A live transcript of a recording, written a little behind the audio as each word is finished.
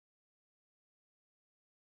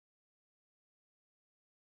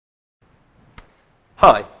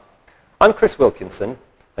Hi, I'm Chris Wilkinson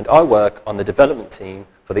and I work on the development team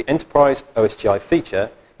for the Enterprise OSGi feature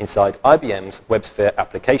inside IBM's WebSphere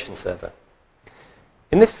application server.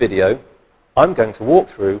 In this video, I'm going to walk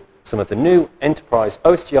through some of the new Enterprise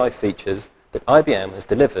OSGi features that IBM has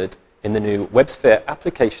delivered in the new WebSphere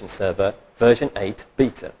application server version 8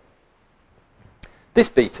 beta. This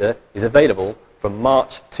beta is available from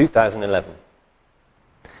March 2011.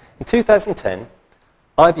 In 2010,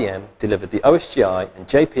 IBM delivered the OSGi and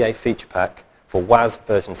JPA feature pack for WAS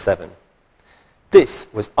version 7. This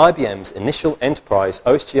was IBM's initial enterprise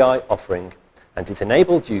OSGi offering, and it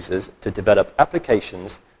enabled users to develop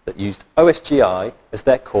applications that used OSGi as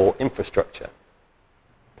their core infrastructure.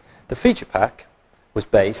 The feature pack was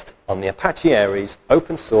based on the Apache Aries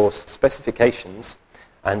open source specifications,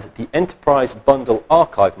 and the Enterprise Bundle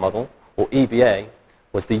Archive Model, or EBA,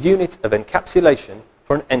 was the unit of encapsulation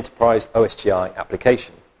for an enterprise OSGi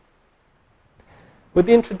application. With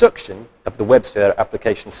the introduction of the WebSphere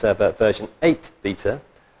application server version 8 beta,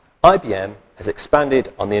 IBM has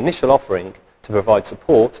expanded on the initial offering to provide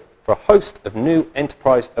support for a host of new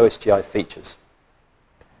enterprise OSGi features.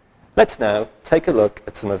 Let's now take a look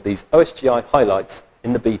at some of these OSGi highlights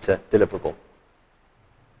in the beta deliverable.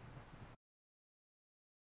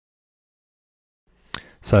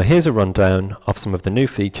 So here's a rundown of some of the new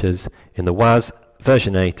features in the WAS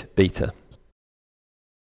version 8 beta.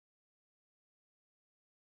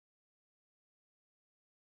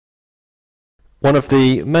 One of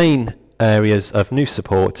the main areas of new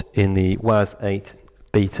support in the WAS 8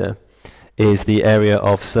 beta is the area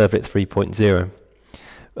of Service 3.0.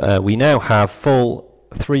 We now have full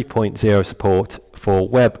 3.0 support for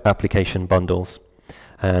web application bundles,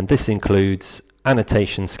 and this includes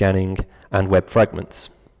annotation scanning and web fragments.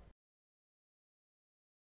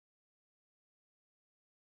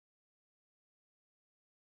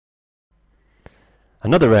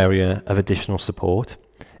 Another area of additional support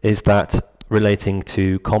is that relating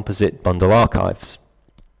to composite bundle archives.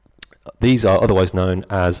 These are otherwise known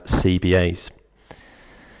as CBAs.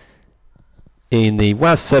 In the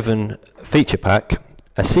WAS 7 feature pack,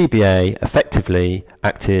 a CBA effectively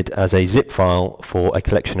acted as a zip file for a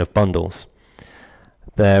collection of bundles.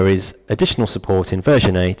 There is additional support in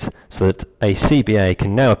version 8 so that a CBA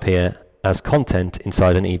can now appear as content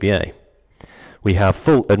inside an EBA. We have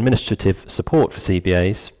full administrative support for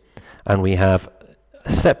CBAs, and we have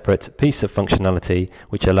a separate piece of functionality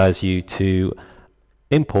which allows you to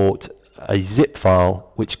import a zip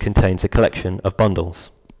file which contains a collection of bundles.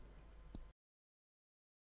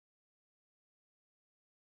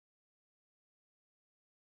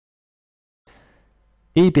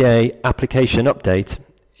 EBA application update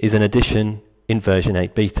is an addition in version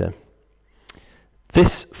 8 beta.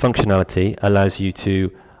 This functionality allows you to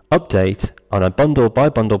update on a bundle by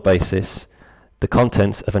bundle basis the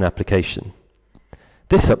contents of an application.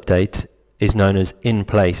 This update is known as in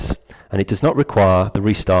place, and it does not require the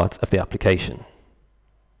restart of the application.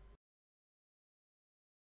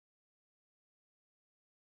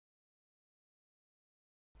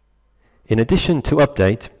 In addition to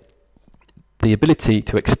update, the ability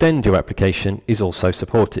to extend your application is also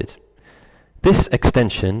supported. This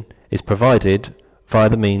extension is provided via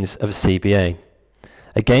the means of a CBA.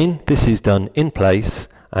 Again, this is done in place,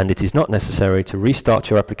 and it is not necessary to restart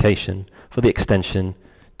your application for the extension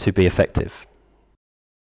to be effective.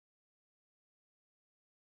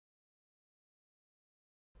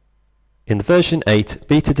 In the version 8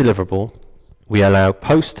 beta deliverable, we allow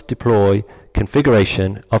post-deploy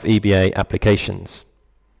configuration of EBA applications.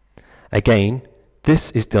 Again,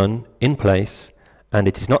 this is done in place, and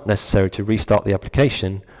it is not necessary to restart the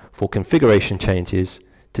application for configuration changes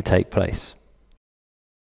to take place.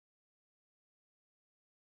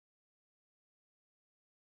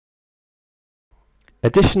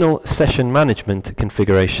 Additional session management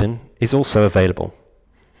configuration is also available.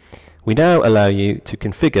 We now allow you to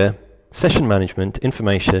configure session management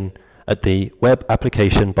information at the web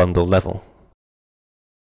application bundle level.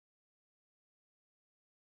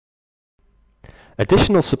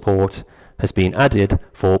 Additional support has been added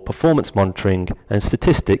for performance monitoring and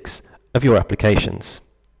statistics of your applications.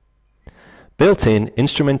 Built-in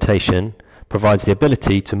instrumentation provides the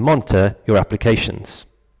ability to monitor your applications.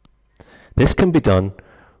 This can be done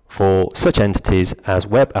for such entities as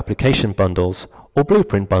web application bundles or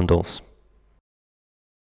blueprint bundles.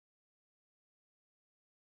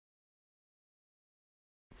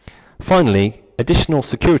 Finally, additional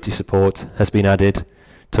security support has been added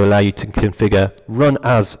to allow you to configure Run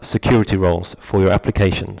As security roles for your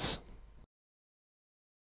applications.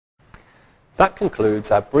 That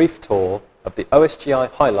concludes our brief tour of the OSGi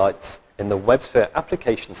highlights in the WebSphere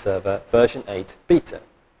Application Server version 8 beta.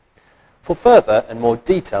 For further and more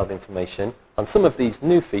detailed information on some of these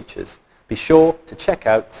new features, be sure to check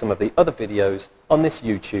out some of the other videos on this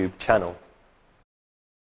YouTube channel.